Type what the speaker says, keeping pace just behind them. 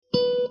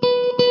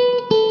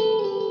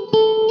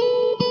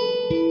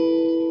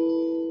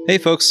Hey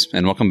folks,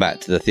 and welcome back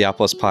to the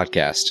Theopolis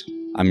Podcast.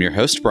 I'm your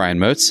host, Brian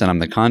Moats, and I'm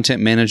the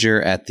content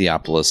manager at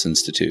Theopolis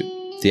Institute.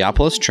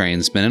 Theopolis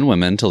trains men and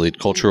women to lead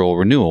cultural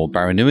renewal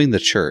by renewing the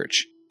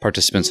church.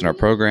 Participants in our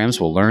programs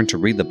will learn to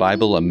read the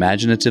Bible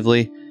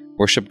imaginatively,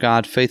 worship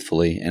God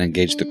faithfully, and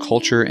engage the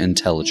culture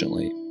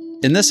intelligently.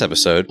 In this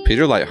episode,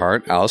 Peter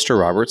Leithart, Alistair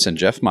Roberts, and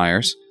Jeff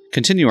Myers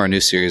continue our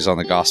new series on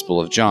the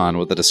Gospel of John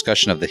with a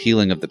discussion of the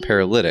healing of the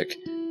paralytic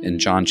in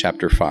John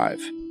chapter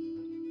 5.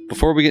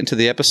 Before we get into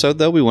the episode,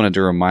 though, we wanted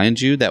to remind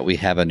you that we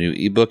have a new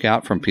ebook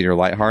out from Peter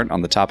Leithart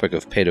on the topic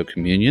of Paedo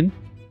Communion.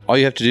 All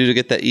you have to do to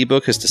get that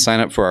ebook is to sign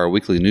up for our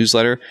weekly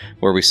newsletter,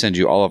 where we send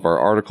you all of our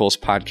articles,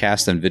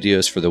 podcasts, and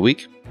videos for the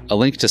week. A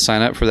link to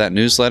sign up for that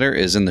newsletter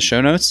is in the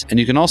show notes, and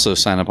you can also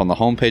sign up on the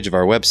homepage of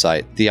our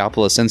website,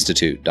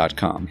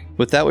 theopolisinstitute.com.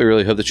 With that, we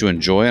really hope that you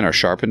enjoy and are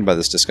sharpened by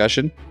this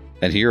discussion.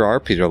 And here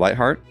are Peter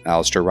Leithart,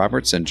 Alistair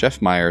Roberts, and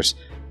Jeff Myers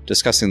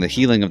discussing the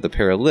healing of the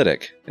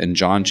paralytic in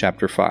John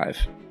chapter 5.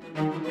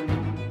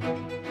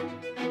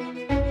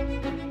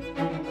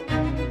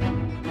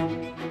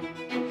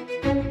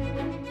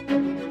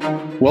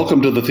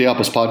 Welcome to the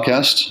Theopolis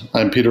Podcast.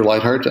 I'm Peter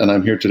Leithart, and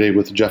I'm here today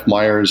with Jeff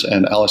Myers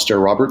and Alistair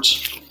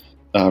Roberts.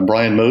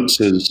 Brian Moats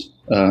is,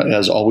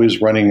 as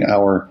always, running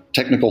our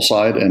technical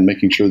side and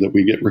making sure that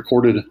we get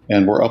recorded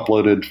and we're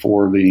uploaded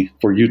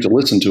for you to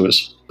listen to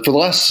us. For the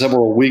last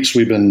several weeks,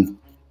 we've been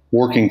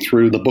working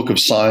through the Book of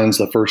Signs,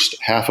 the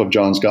first half of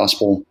John's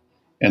Gospel,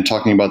 and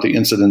talking about the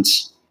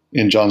incidents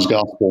in John's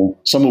Gospel,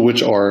 some of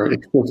which are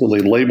explicitly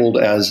labeled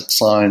as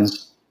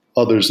signs,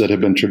 others that have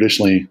been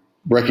traditionally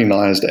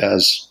recognized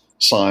as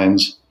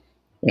signs.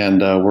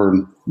 And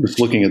we're just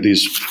looking at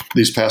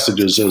these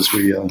passages as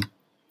we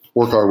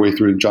work our way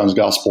through John's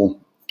Gospel.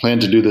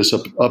 Plan to do this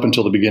up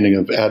until the beginning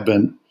of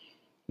Advent,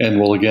 and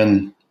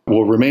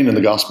we'll remain in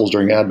the Gospels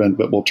during Advent,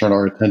 but we'll turn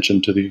our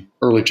attention to the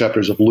early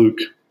chapters of Luke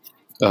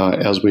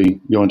as we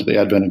go into the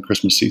Advent and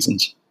Christmas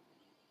seasons.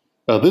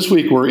 This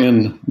week we're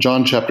in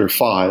John chapter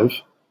 5.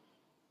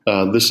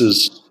 This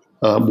is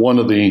one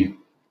of the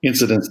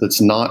incidents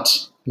that's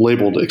not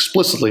labeled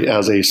explicitly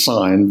as a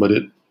sign, but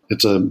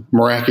it's a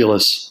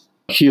miraculous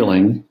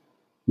healing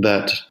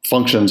that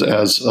functions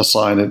as a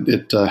sign.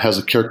 It has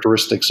the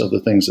characteristics of the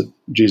things that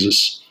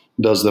Jesus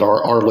does that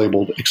are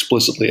labeled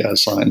explicitly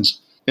as signs.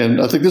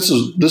 And I think this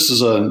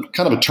is a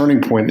kind of a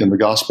turning point in the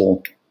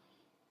gospel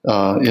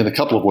in a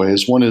couple of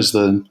ways. One is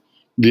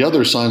the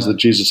other signs that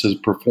Jesus has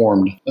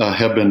performed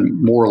have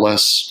been more or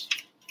less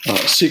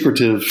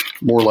secretive,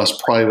 more or less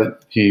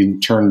private. He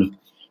turned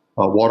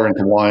water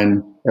into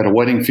wine at a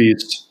wedding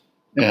feast,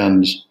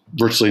 and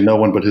virtually no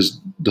one but his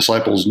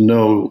disciples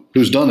know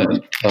who's done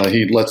it.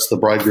 He lets the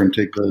bridegroom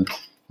take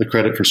the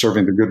credit for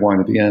serving the good wine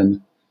at the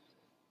end.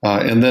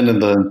 And then in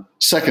the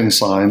second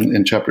sign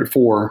in chapter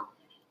 4,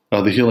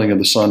 the healing of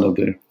the son of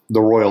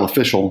the royal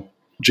official,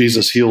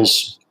 Jesus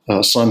heals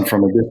a son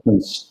from a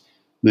distance.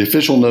 The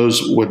official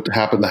knows what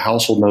happened, the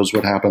household knows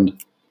what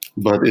happened,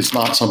 but it's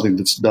not something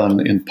that's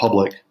done in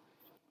public.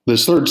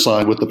 This third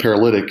sign with the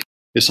paralytic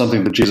is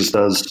something that Jesus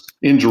does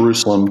in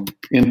Jerusalem,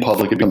 in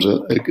public. It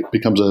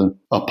becomes a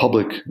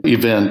public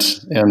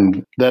event,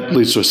 and that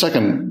leads to a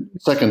second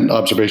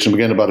observation,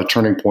 again, about a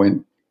turning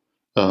point,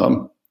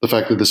 the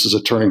fact that this is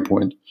a turning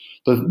point.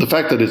 The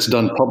fact that it's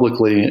done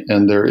publicly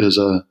and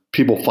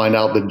people find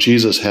out that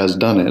Jesus has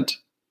done it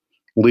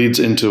leads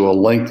into a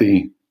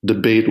lengthy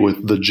debate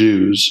with the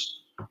Jews.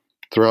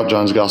 Throughout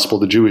John's Gospel,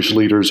 the Jewish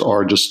leaders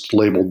are just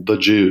labeled the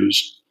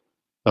Jews.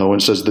 When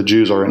it says the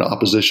Jews are in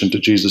opposition to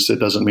Jesus, it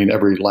doesn't mean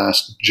every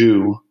last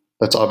Jew.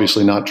 That's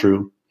obviously not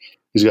true.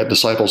 He's got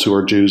disciples who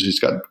are Jews. He's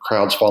got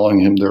crowds following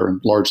him. They're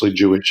largely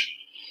Jewish.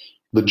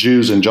 The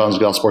Jews in John's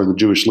Gospel are the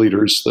Jewish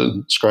leaders,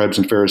 the scribes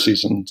and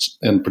Pharisees,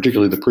 and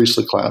particularly the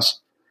priestly class.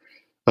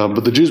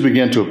 But the Jews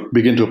begin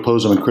to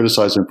oppose him and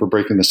criticize him for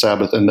breaking the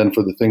Sabbath, and then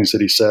for the things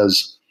that he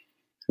says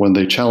when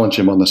they challenge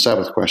him on the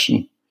Sabbath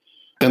question.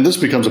 And this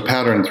becomes a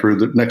pattern through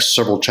the next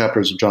several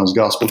chapters of John's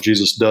Gospel.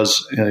 Jesus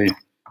does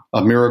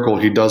a miracle,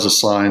 he does a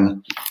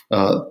sign,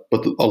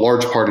 but a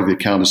large part of the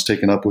account is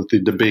taken up with the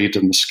debate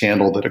and the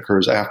scandal that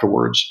occurs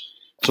afterwards.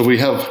 So we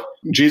have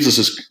Jesus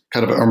is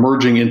kind of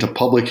emerging into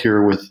public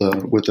here with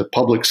a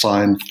public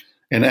sign,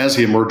 and as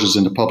he emerges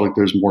into public,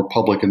 there's more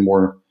public and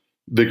more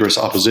vigorous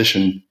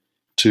opposition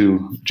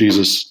to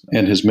Jesus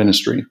and his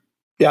ministry.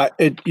 Yeah,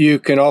 you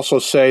can also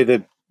say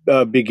that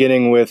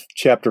beginning with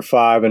chapter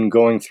 5 and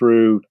going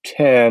through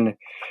 10,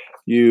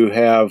 you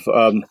have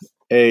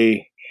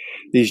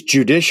these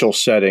judicial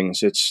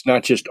settings. It's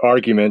not just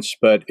arguments,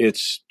 but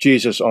it's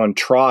Jesus on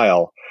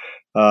trial.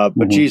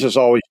 But Jesus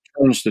always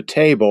turns the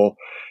table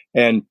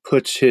and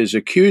puts his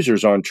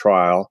accusers on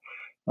trial.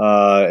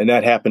 And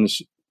that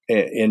happens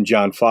in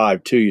John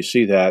 5, too. You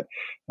see that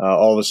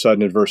all of a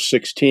sudden in verse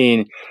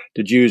 16,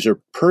 the Jews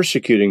are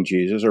persecuting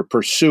Jesus or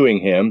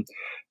pursuing him.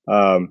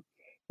 The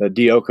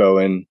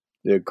dioko in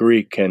the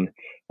Greek can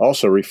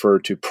also refer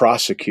to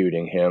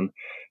prosecuting him.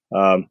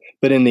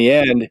 But in the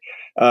end,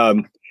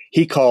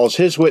 he calls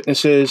his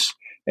witnesses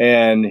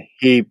and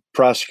he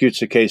prosecutes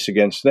the case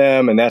against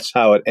them. And that's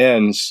how it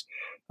ends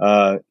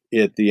at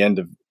the end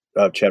of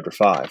chapter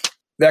 5.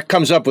 That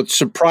comes up with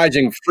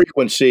surprising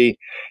frequency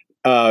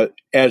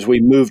as we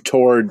move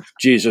toward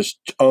Jesus'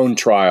 own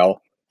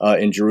trial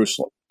in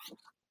Jerusalem.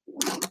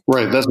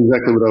 Right, that's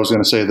exactly what I was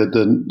going to say.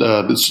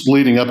 That it's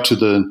leading up to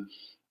the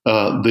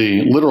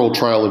literal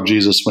trial of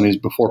Jesus when he's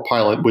before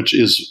Pilate,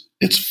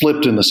 it's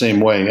flipped in the same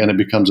way, and it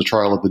becomes a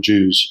trial of the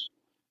Jews,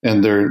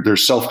 and they're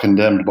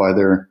self-condemned by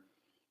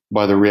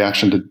their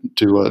reaction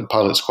to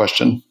Pilate's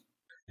question.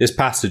 This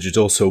passage is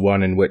also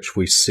one in which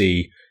we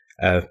see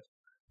a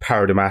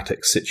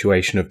paradigmatic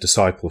situation of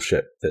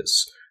discipleship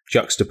that's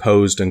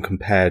juxtaposed and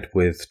compared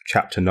with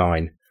chapter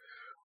 9.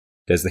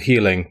 There's the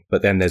healing,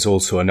 but then there's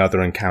also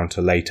another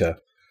encounter later.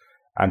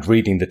 And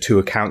reading the two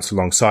accounts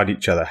alongside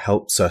each other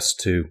helps us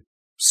to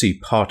see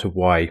part of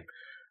why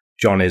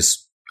John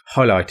is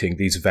highlighting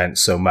these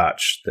events so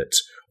much, that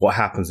what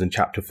happens in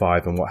chapter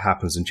 5 and what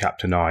happens in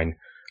chapter 9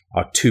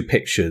 are two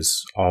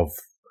pictures of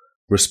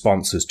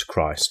responses to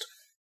Christ.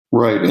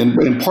 Right,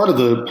 and part of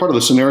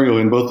the scenario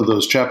in both of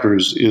those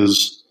chapters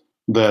is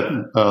that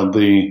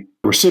the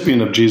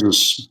recipient of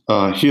Jesus'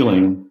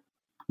 healing,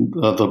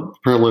 the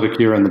paralytic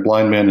here and the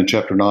blind man in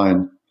chapter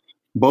 9,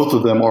 both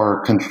of them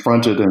are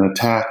confronted and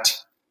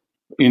attacked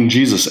in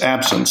Jesus'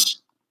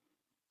 absence.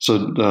 So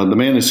the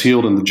man is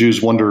healed, and the Jews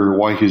wonder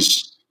why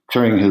he's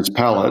carrying his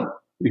pallet.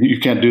 You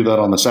can't do that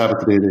on the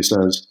Sabbath day,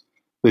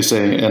 they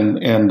say,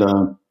 and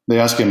they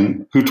ask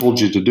him, "Who told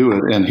you to do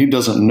it?" And he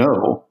doesn't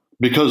know,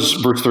 because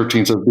verse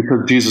 13 says,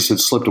 because Jesus had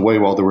slipped away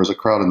while there was a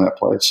crowd in that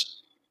place.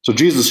 So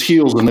Jesus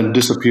heals and then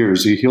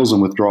disappears. He heals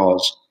and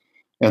withdraws.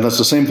 And that's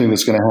the same thing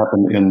that's going to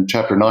happen in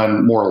chapter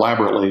 9 more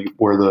elaborately,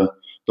 where the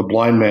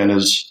blind man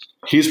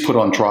he's put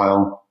on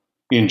trial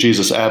in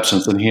Jesus'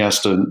 absence, and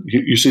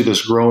you see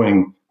this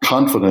growing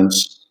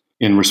confidence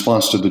in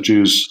response to the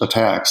Jews'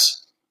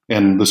 attacks.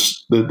 And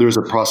there's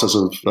a process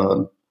of,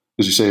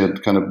 as you say, a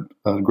kind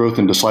of growth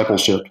in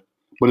discipleship.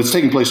 But it's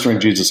taking place during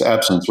Jesus'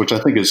 absence, which I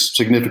think is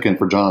significant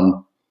for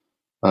John,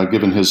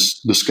 given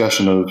his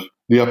discussion of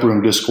the upper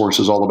room discourse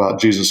is all about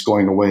Jesus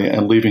going away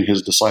and leaving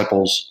his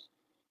disciples,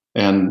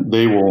 and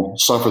they will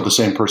suffer the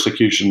same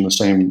persecution, the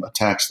same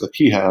attacks that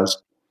he has.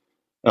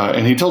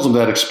 And he tells them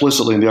that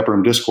explicitly in the upper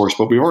room discourse,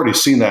 but we've already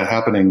seen that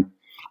happening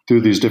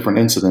through these different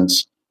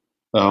incidents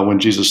when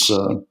Jesus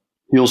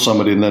heals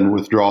somebody and then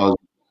withdraws.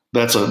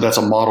 That's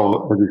a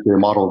model, as you say, a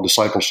model of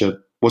discipleship.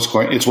 What's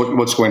going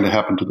to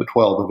happen to the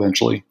 12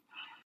 eventually.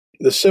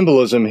 The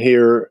symbolism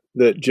here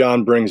that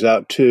John brings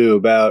out too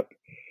about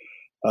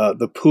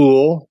the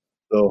pool,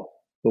 the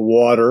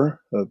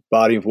water, the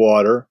body of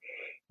water,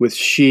 with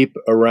sheep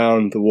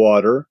around the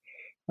water,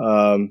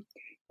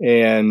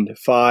 and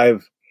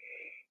 5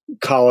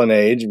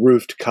 colonnades,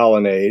 roofed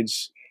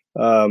colonnades.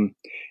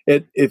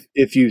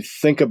 If you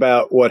think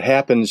about what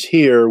happens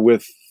here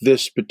with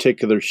this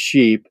particular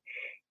sheep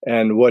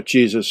and what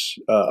Jesus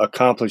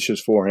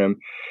accomplishes for him,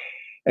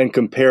 and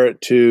compare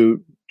it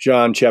to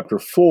John chapter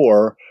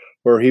 4,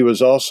 where he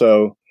was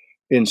also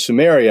in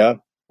Samaria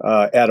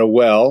at a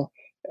well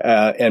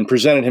and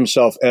presented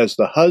himself as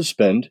the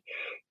husband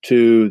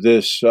to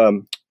this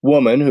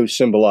woman who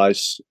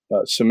symbolized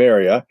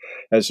Samaria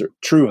as a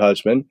true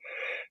husband.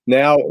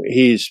 Now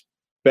he's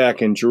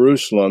back in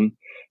Jerusalem,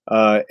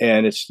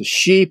 and it's the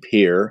sheep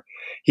here.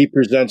 He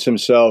presents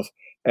himself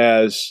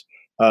as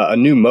a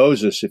new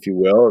Moses, if you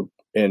will.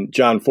 In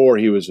John 4,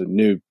 he was a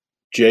new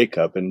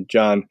Jacob. In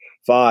John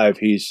 5,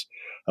 he's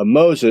a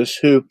Moses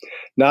who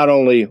not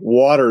only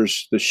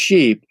waters the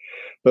sheep,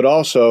 but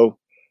also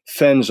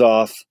fends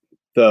off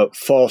the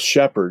false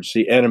shepherds,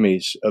 the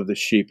enemies of the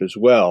sheep as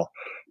well.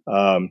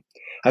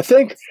 I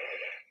think,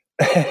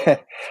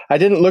 I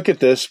didn't look at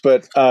this,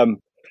 but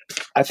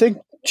I think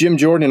Jim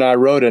Jordan and I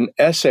wrote an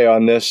essay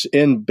on this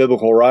in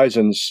Biblical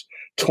Horizons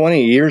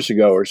 20 years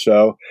ago or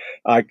so.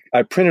 I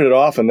printed it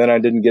off and then I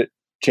didn't get a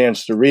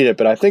chance to read it,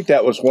 but I think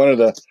that was one of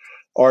the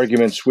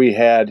arguments we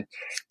had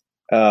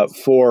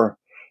for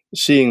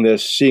seeing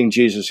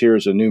Jesus here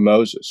as a new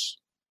Moses.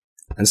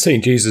 And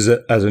seeing Jesus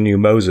as a new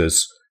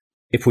Moses,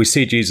 if we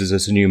see Jesus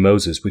as a new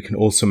Moses, we can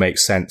also make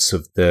sense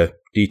of the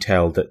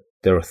detail that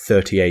there are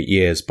 38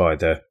 years by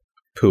the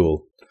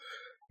pool.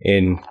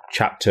 In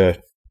chapter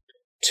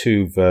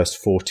 2, verse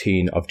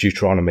 14 of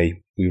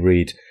Deuteronomy, we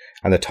read,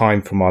 "And the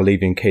time from our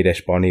leaving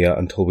Kadesh Barnea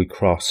until we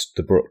crossed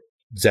the brook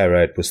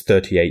Zered was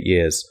 38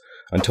 years,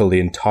 until the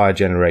entire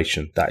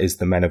generation, that is,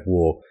 the men of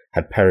war,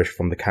 had perished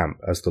from the camp,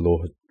 as the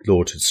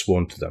Lord had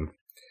sworn to them."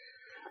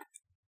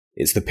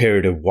 It's the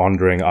period of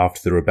wandering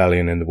after the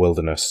rebellion in the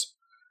wilderness.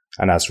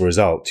 And as a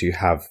result, you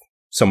have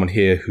someone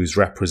here who's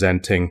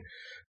representing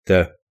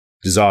the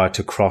desire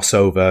to cross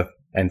over,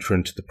 enter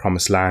into the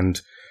promised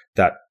land,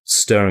 that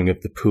stirring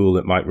of the pool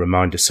that might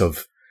remind us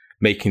of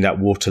making that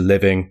water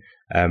living,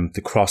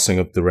 the crossing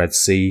of the Red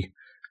Sea,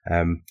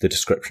 the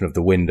description of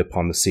the wind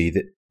upon the sea.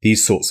 That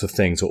these sorts of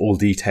things are all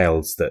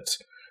details that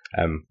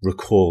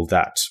recall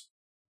that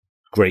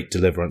great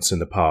deliverance in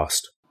the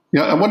past.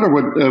 Yeah, I wonder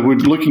what we're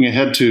looking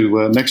ahead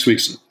to next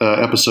week's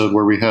episode,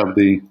 where we have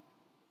the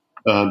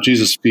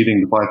Jesus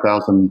feeding the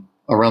 5,000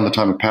 around the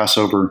time of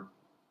Passover,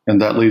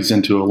 and that leads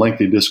into a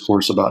lengthy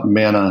discourse about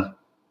manna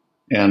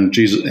and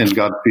Jesus and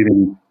God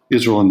feeding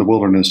Israel in the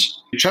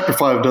wilderness. Chapter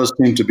 5 does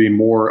seem to be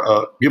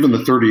more, given the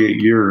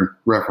 38-year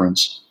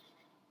reference,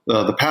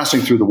 the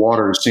passing through the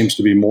waters seems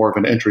to be more of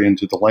an entry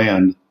into the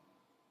land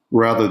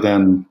rather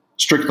than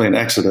strictly an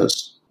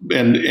exodus.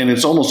 And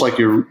it's almost like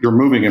you're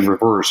moving in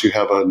reverse. You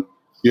have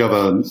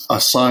a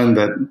sign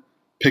that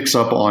picks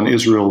up on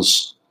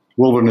Israel's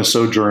wilderness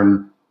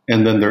sojourn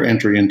and then their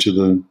entry into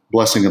the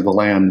blessing of the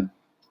land,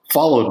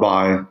 followed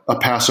by a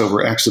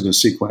Passover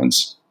Exodus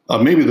sequence.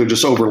 Maybe they're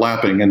just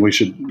overlapping and we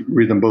should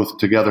read them both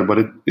together. But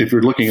if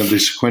you're looking at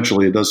these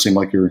sequentially, it does seem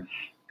like you're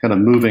kind of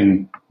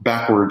moving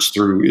backwards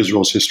through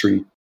Israel's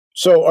history.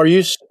 So are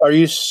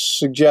you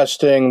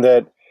suggesting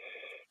that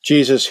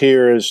Jesus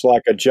here is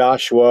like a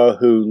Joshua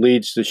who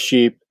leads the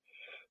sheep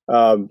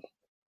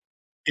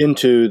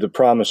into the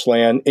promised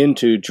land,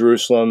 into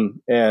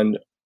Jerusalem, and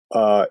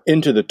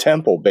into the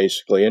temple,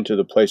 basically, into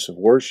the place of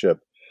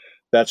worship?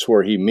 That's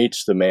where he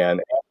meets the man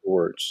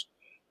afterwards.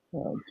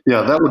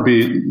 Yeah, that would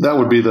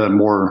be the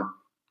more.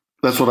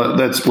 That's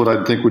what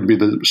I think would be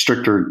the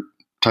stricter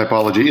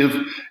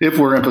typology. If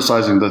we're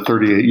emphasizing the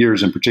 38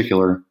 years in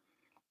particular,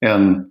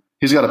 and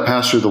he's got to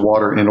pass through the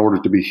water in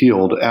order to be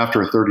healed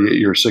after a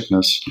 38-year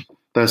sickness.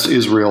 That's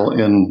Israel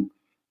in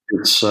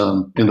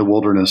the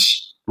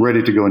wilderness,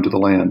 ready to go into the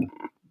land.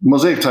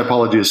 Mosaic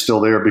typology is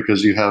still there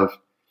because you have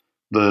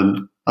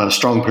the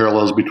strong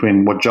parallels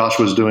between what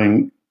Joshua's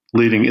doing,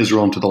 leading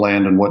Israel into the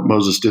land, and what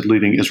Moses did,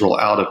 leading Israel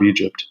out of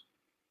Egypt.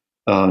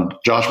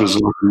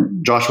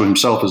 Joshua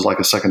himself is like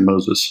a second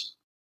Moses.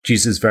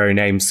 Jesus' very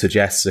name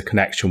suggests a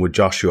connection with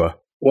Joshua.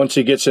 Once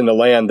he gets in the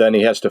land, then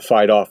he has to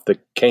fight off the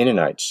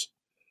Canaanites.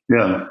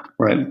 Yeah,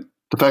 right.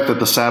 The fact that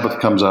the Sabbath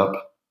comes up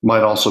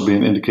might also be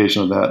an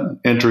indication of that.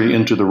 Entry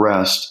into the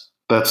rest.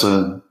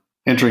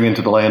 Entering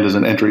into the land is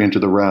an entry into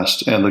the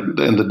rest. And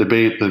the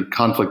debate, the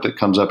conflict that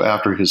comes up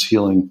after his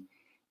healing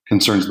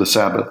concerns the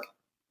Sabbath.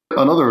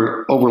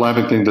 Another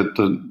overlapping thing that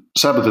the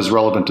Sabbath is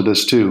relevant to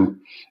this too.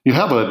 You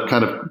have a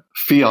kind of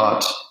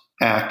fiat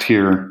act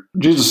here.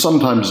 Jesus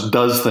sometimes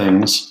does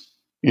things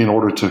in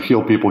order to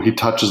heal people. He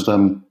touches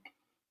them.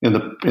 In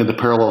the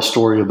parallel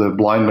story of the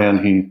blind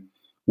man, he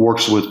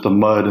works with the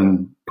mud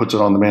and puts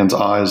it on the man's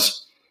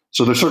eyes.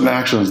 So there's certain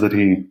actions that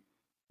he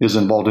is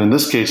involved in. In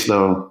this case,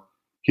 though,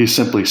 he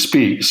simply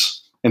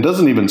speaks and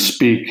doesn't even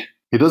speak.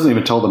 He doesn't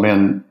even tell the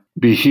man,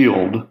 be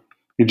healed.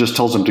 He just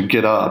tells him to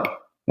get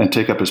up and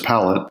take up his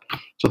pallet.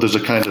 So there's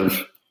a kind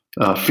of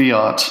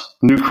fiat,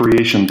 new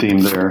creation theme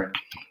there.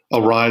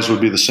 Arise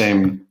would be the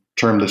same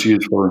term that's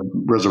used for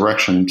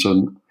resurrection.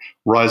 So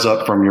rise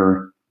up from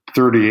your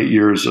 38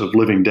 years of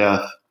living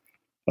death.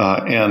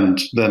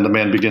 And then the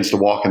man begins to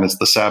walk, and it's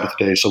the Sabbath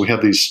day. So we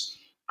have these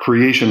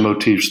creation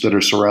motifs that are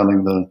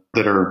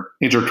that are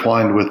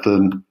intertwined with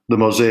the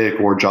Mosaic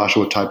or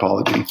Joshua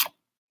typology.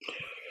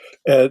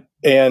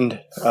 And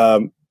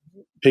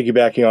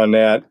piggybacking on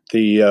that,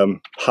 the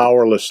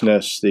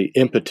powerlessness, the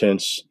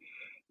impotence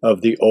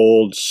of the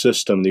old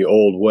system, the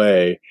old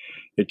way,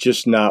 it's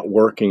just not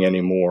working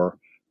anymore.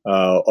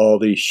 All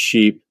these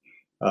sheep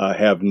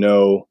have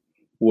no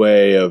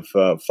way of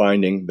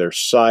finding their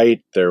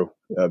sight, their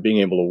being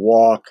able to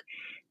walk.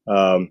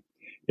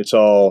 It's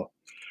all,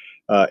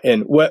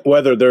 and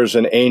whether there's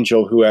an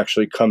angel who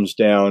actually comes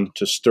down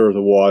to stir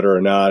the water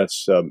or not,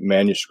 it's a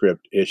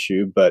manuscript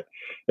issue, but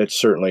it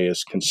certainly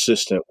is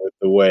consistent with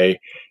the way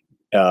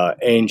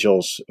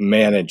angels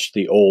manage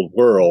the old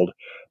world.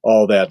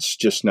 All that's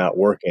just not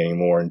working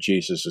anymore, and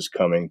Jesus is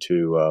coming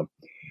to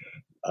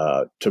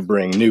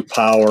bring new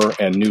power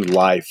and new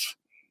life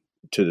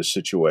to the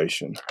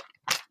situation.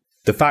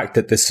 The fact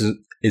that this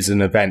is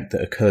an event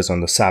that occurs on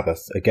the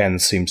Sabbath, again,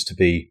 seems to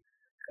be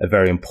a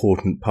very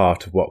important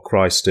part of what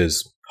Christ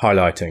is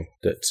highlighting,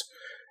 that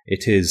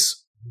it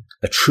is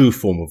a true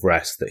form of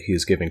rest that he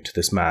is giving to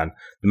this man.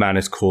 The man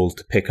is called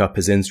to pick up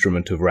his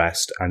instrument of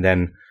rest, and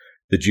then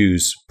the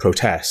Jews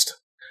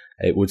protest.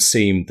 It would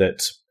seem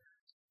that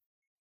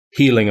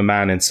healing a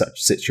man in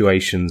such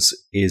situations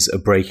is a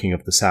breaking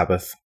of the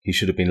Sabbath. He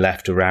should have been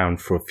left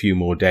around for a few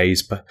more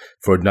days, but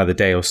for another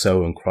day or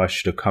so, and Christ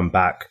should have come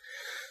back.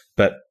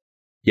 But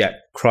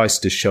yet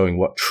Christ is showing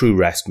what true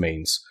rest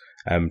means.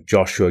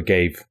 Joshua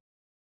gave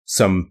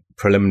some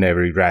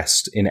preliminary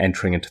rest in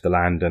entering into the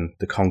land and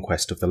the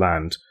conquest of the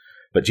land.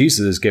 But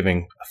Jesus is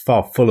giving a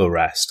far fuller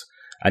rest.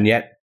 And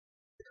yet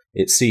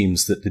it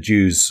seems that the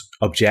Jews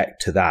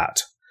object to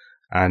that.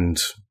 And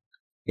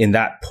in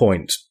that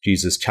point,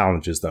 Jesus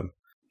challenges them.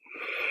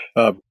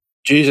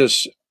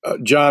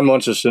 John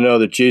wants us to know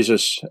that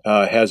Jesus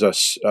has a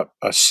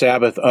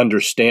Sabbath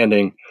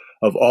understanding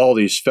of all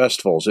these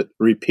festivals. It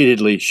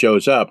repeatedly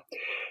shows up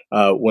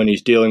when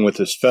he's dealing with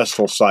this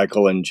festival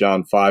cycle in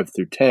John 5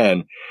 through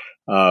 10.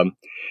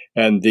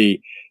 And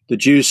the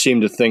Jews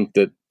seem to think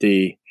that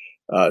the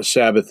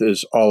Sabbath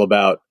is all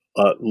about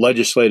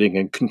legislating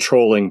and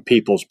controlling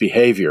people's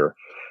behavior.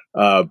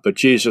 But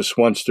Jesus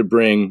wants to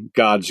bring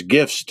God's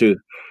gifts to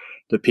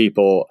the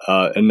people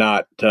and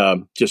not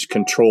just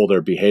control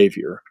their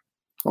behavior.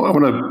 Well, I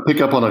want to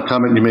pick up on a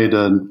comment you made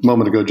a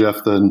moment ago,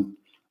 Jeff.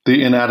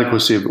 the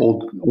inadequacy of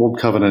old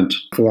covenant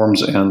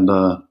forms and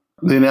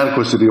the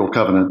inadequacy of the old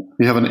covenant.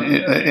 You have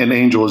an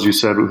angel, as you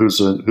said,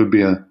 who'd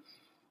be a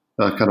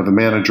kind of a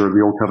manager of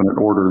the old covenant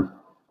order,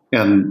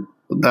 and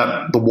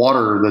that the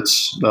water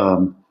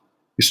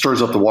he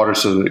stirs up the water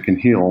so that it can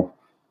heal.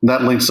 And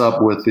that links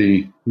up with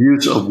the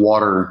use of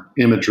water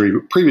imagery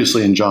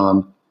previously in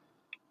John,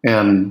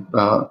 and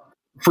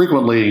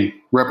frequently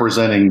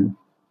representing.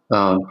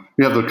 You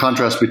have the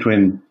contrast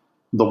between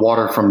the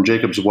water from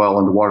Jacob's well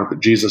and the water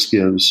that Jesus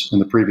gives in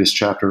the previous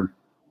chapter.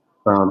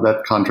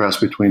 That contrast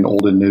between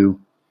old and new.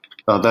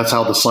 That's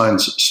how the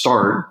signs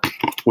start,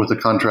 with the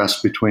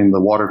contrast between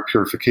the water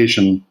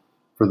purification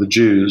for the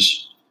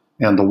Jews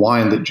and the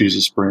wine that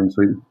Jesus brings.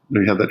 So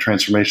you have that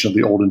transformation of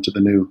the old into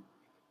the new.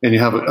 And you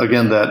have,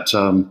 again, that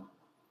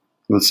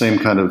the same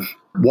kind of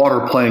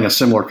water playing a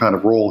similar kind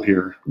of role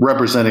here,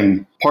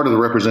 representing part of the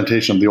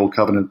representation of the old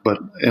covenant, but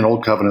an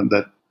old covenant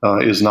that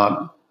is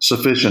not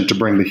sufficient to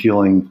bring the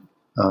healing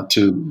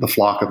to the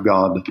flock of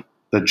God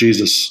that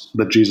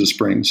Jesus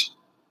brings.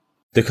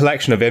 The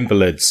collection of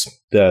invalids,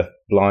 the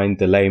blind,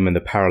 the lame, and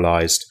the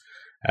paralyzed,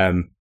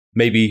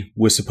 maybe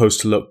we're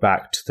supposed to look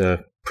back to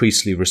the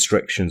priestly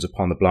restrictions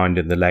upon the blind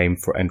and the lame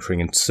for entering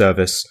into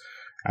service,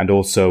 and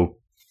also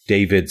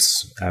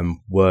David's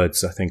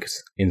words, I think,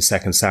 in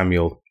 2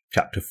 Samuel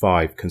chapter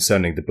 5,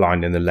 concerning the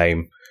blind and the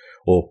lame,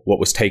 or what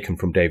was taken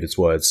from David's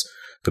words,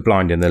 the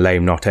blind and the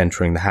lame not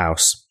entering the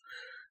house.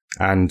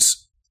 And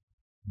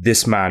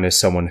this man is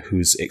someone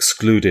who's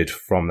excluded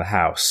from the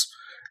house,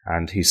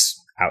 and he's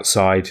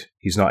outside.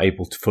 He's not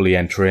able to fully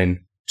enter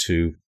in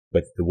to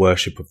the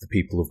worship of the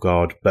people of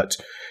God. But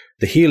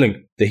the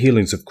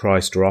healings of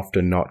Christ are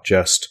often not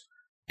just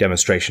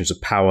demonstrations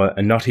of power,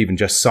 and not even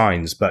just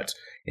signs, but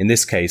in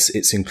this case,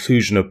 it's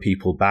inclusion of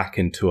people back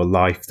into a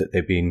life that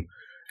they've been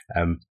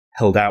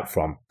held out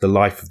from, the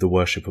life of the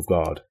worship of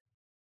God.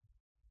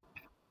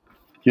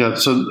 Yeah,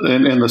 so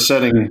in the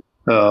setting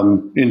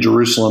in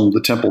Jerusalem,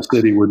 the temple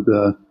city would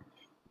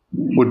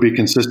be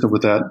consistent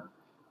with that.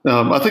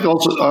 I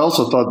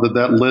also thought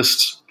that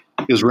list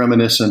is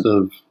reminiscent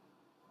of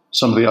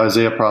some of the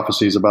Isaiah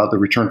prophecies about the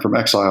return from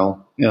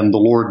exile and the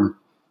Lord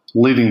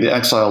leading the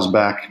exiles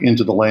back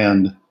into the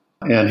land.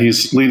 And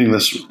he's leading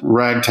this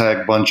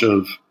ragtag bunch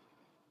of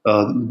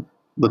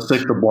the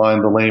sick, the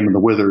blind, the lame, and the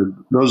withered.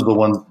 Those are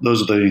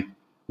the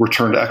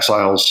returned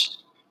exiles.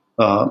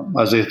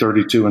 Isaiah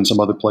 32 and some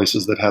other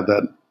places that have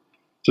that.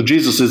 So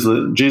Jesus is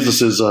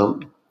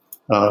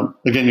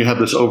again, you have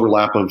this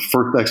overlap of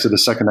first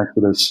Exodus, second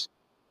Exodus,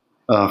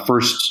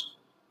 first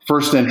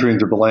entry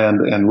into the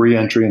land and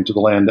re-entry into the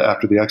land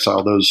after the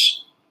exile.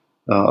 Those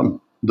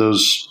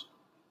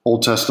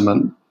Old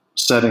Testament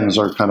settings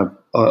are kind of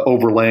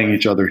overlaying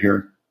each other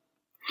here.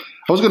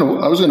 I was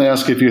going to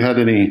ask if you had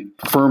any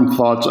firm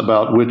thoughts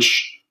about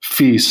which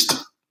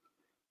feast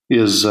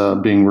is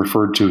being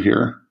referred to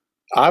here.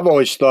 I've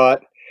always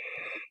thought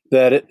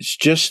that it's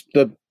just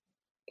the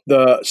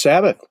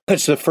Sabbath.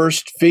 It's the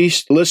first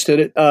feast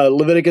listed at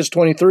Leviticus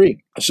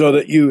 23. So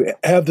that you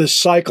have this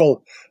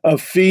cycle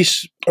of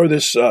feasts, or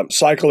this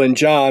cycle in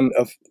John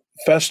of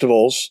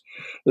festivals,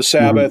 the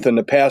Sabbath and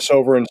the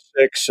Passover in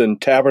 6,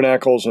 and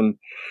Tabernacles in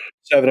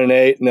 7 and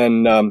 8, and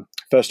then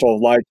Festival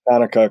of Lights,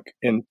 Hanukkah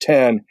in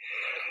 10.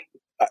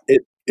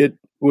 It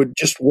would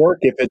just work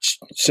if it's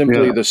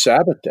simply the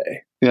Sabbath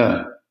day.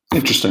 Yeah,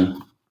 interesting.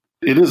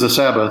 It is a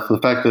Sabbath. The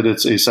fact that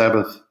it's a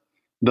Sabbath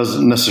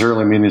doesn't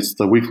necessarily mean it's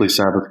the weekly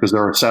Sabbath, because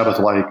there are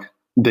Sabbath-like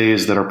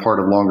days that are part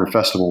of longer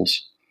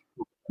festivals.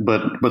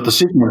 But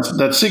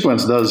the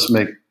sequence does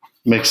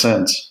make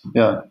sense.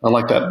 Yeah, I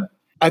like that.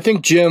 I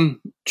think Jim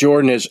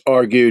Jordan has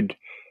argued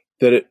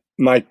that it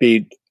might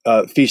be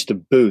Feast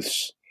of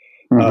Booths,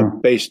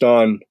 based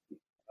on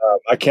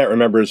I can't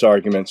remember his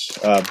arguments,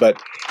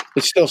 but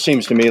it still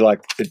seems to me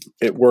like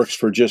it works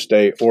for just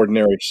a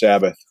ordinary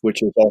Sabbath,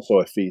 which is also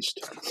a feast.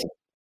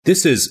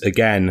 This is,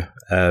 again,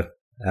 a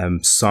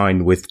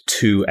sign with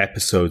 2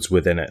 episodes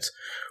within it.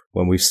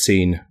 When we've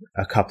seen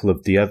a couple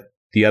of the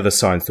other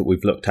signs that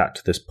we've looked at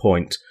to this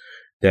point,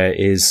 there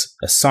is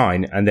a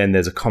sign, and then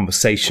there's a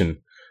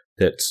conversation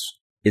that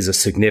is a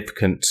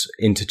significant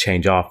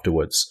interchange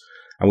afterwards.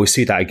 And we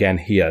see that again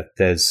here.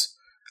 There's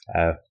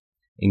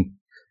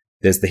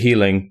the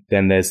healing,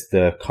 then there's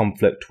the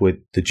conflict with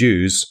the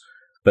Jews,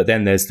 but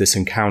then there's this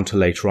encounter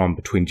later on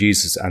between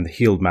Jesus and the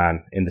healed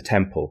man in the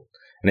temple.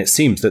 And it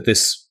seems that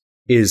this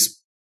is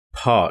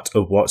part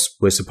of what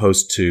we're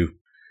supposed to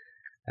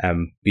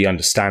be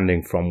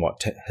understanding from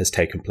what has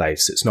taken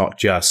place. It's not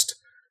just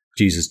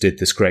Jesus did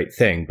this great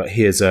thing, but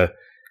here's a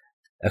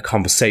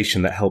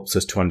conversation that helps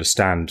us to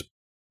understand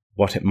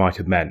what it might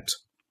have meant.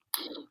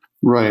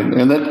 Right,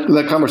 and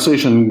that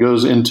conversation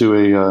goes into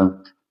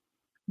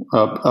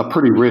a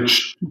pretty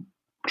rich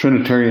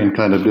Trinitarian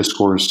kind of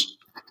discourse.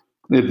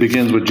 It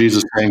begins with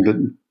Jesus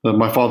saying that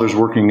my Father's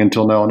working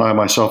until now, and I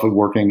myself am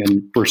working,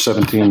 in verse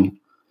 17.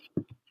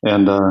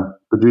 And the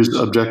Jews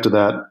object to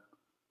that.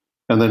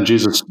 And then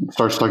Jesus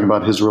starts talking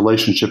about his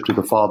relationship to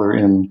the Father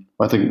in,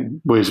 I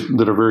think, ways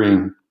that are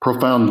very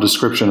profound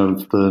description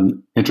of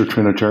the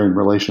intertrinitarian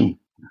relation.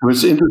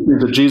 It's interesting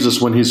that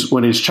Jesus, when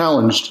he's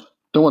challenged,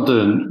 don't want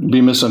to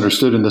be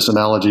misunderstood in this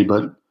analogy,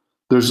 but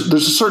there's a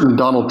certain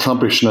Donald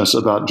Trumpishness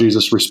about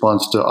Jesus'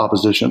 response to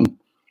opposition.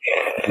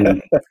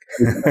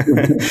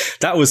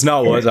 That was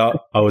not what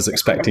I was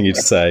expecting you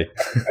to say.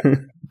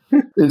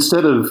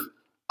 Instead of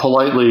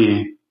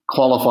politely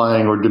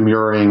qualifying or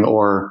demurring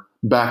or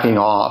backing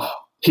off,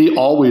 he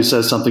always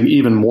says something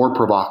even more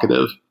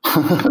provocative.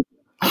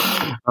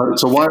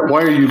 So why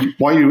are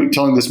you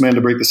telling this man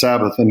to break the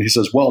Sabbath? And he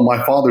says, well,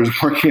 my father's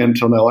working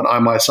until now, and I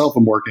myself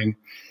am working.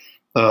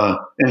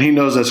 And he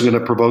knows that's going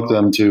to provoke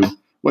them to,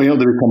 they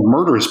become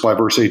murderous by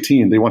verse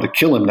 18. They want to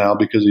kill him now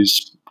because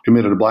he's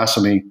committed a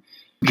blasphemy.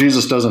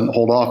 Jesus doesn't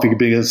hold off. He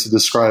begins to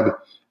describe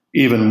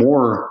in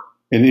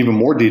even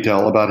more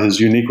detail about his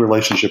unique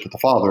relationship with the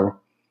Father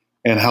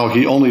and how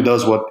he only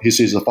does what he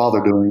sees the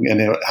Father doing,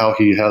 and how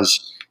he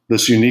has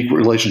this unique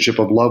relationship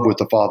of love with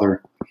the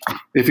Father.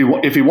 If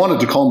he wanted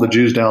to calm the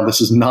Jews down,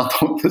 this is not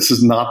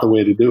the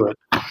way to do it.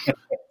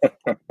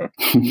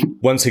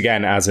 Once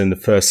again, as in the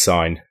first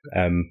sign,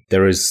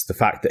 there is the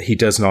fact that he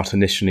does not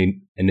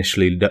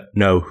initially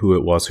know who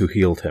it was who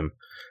healed him.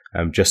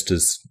 Just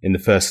as in the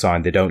first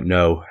sign, they don't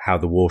know how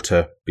the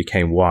water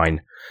became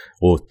wine,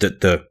 or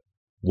that the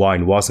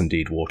wine was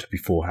indeed water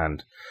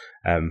beforehand.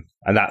 And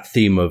that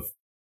theme of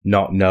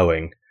not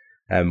knowing,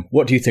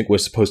 what do you think we're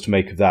supposed to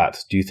make of that?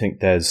 Do you think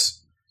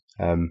there's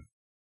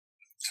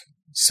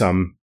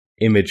some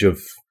image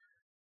of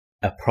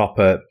a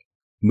proper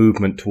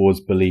movement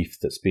towards belief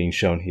that's being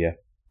shown here?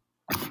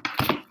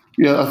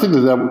 Yeah, I think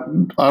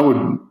that I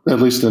would at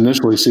least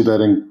initially see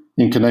that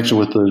in connection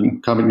with the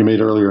comment you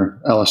made earlier,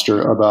 Alistair,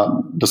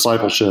 about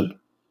discipleship.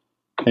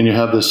 And you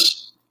have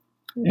this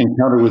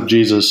encounter with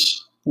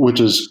Jesus, which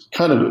is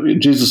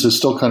Jesus is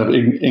still kind of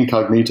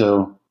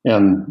incognito.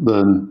 And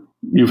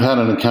you've had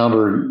an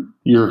encounter,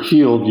 you're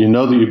healed, you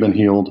know that you've been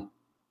healed,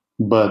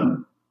 but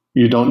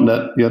you don't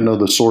yet know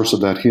the source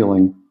of that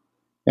healing.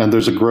 And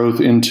there's a growth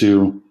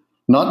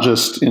not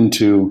just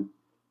into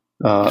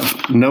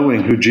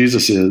knowing who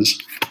Jesus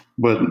is,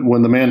 but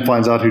when the man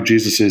finds out who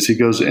Jesus is, he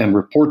goes and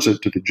reports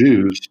it to the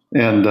Jews.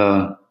 And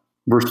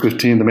verse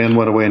 15, the man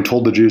went away and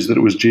told the Jews that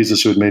it was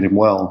Jesus who had made him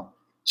well.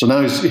 So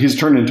now he's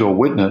turned into a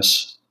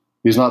witness.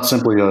 He's not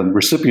simply a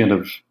recipient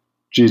of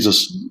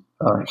Jesus'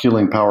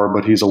 healing power,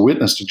 but he's a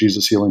witness to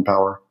Jesus' healing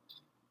power.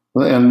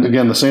 And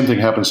again, the same thing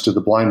happens to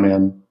the blind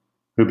man,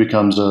 who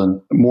becomes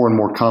more and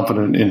more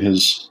confident in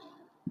his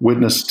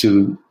witness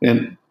to,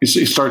 and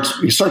he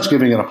starts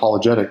giving an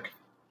apologetic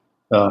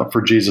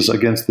for Jesus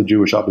against the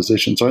Jewish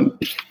opposition. So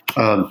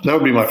that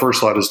would be my first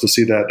thought, is to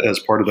see that as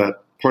part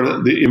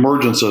of the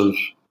emergence of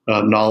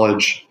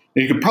knowledge.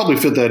 And you could probably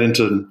fit that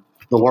into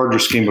the larger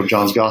scheme of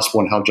John's gospel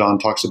and how John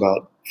talks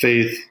about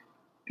faith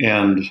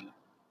and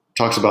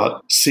talks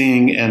about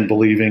seeing and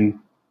believing,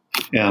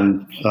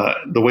 and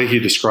the way he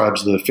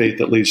describes the faith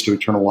that leads to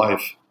eternal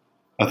life.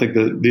 I think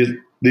that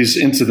these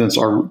incidents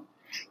are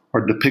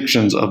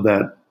depictions of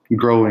that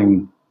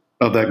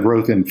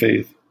growth in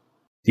faith.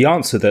 The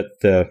answer that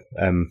the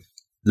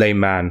lame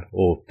man,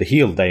 or the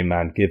healed lame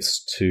man,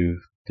 gives to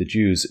the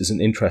Jews is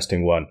an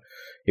interesting one.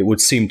 It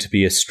would seem to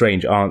be a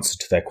strange answer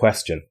to their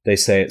question. They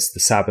say it's the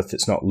Sabbath,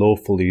 it's not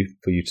lawful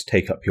for you to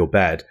take up your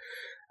bed.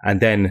 And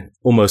then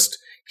almost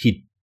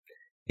he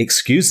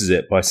excuses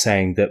it by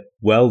saying that,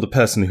 well, the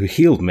person who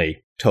healed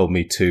me told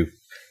me to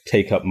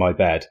take up my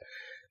bed,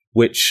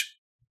 which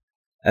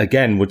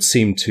again would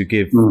seem to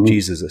give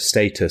Jesus a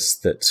status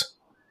that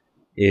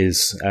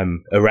is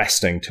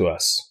arresting to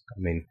us. I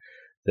mean,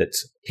 that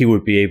he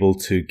would be able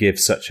to give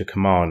such a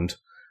command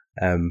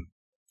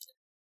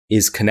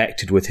is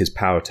connected with his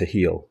power to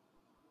heal.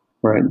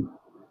 Right.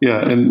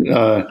 Yeah, and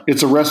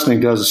it's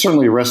arresting to us. It's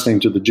certainly arresting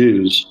to the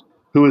Jews.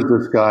 Who is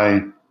this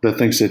guy that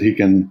thinks that he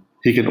can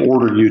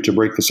order you to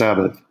break the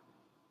Sabbath?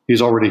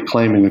 He's already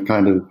claiming a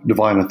kind of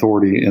divine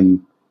authority,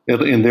 and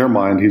in their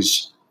mind,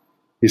 he's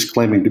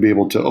claiming to be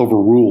able to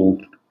overrule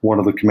one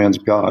of the commands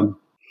of God.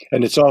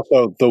 And it's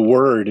also the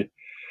word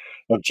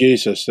of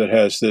Jesus that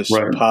has this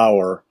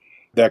power.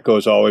 That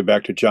goes all the way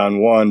back to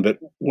John 1. But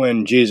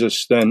when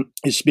Jesus then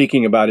is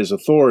speaking about his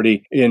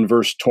authority in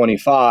verse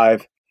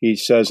 25, he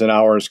says, an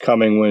hour is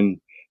coming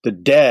when the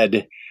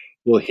dead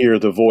will hear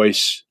the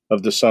voice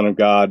of the Son of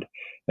God,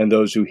 and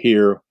those who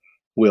hear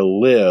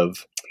will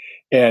live.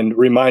 And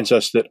reminds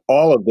us that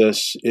all of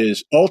this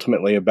is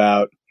ultimately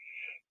about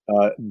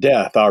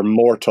death, our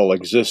mortal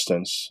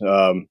existence.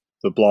 The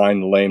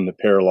blind, the lame, the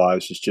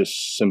paralyzed is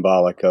just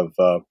symbolic of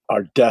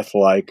our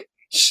death-like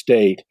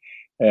state.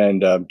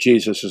 And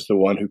Jesus is the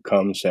one who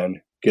comes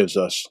and gives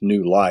us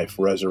new life,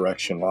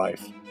 resurrection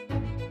life.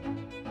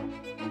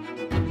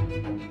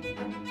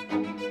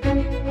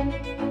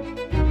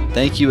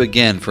 Thank you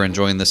again for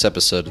enjoying this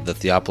episode of the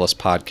Theopolis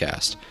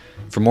Podcast.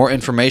 For more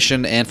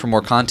information and for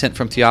more content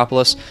from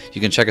Theopolis,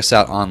 you can check us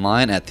out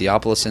online at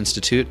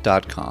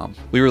theopolisinstitute.com.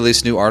 We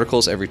release new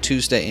articles every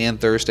Tuesday and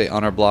Thursday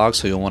on our blog,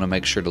 so you'll want to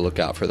make sure to look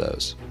out for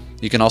those.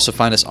 You can also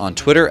find us on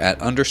Twitter at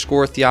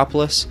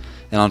 _Theopolis,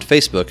 and on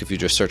Facebook if you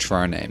just search for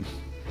our name.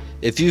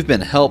 If you've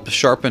been helped,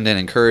 sharpened, and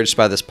encouraged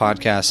by this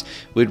podcast,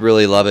 we'd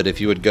really love it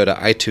if you would go to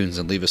iTunes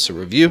and leave us a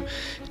review.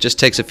 It just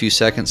takes a few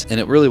seconds,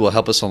 and it really will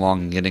help us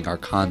along in getting our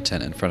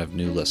content in front of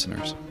new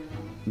listeners.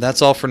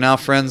 That's all for now,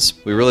 friends.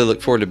 We really look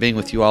forward to being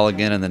with you all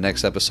again in the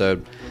next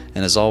episode.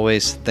 And as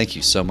always, thank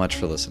you so much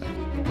for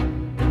listening.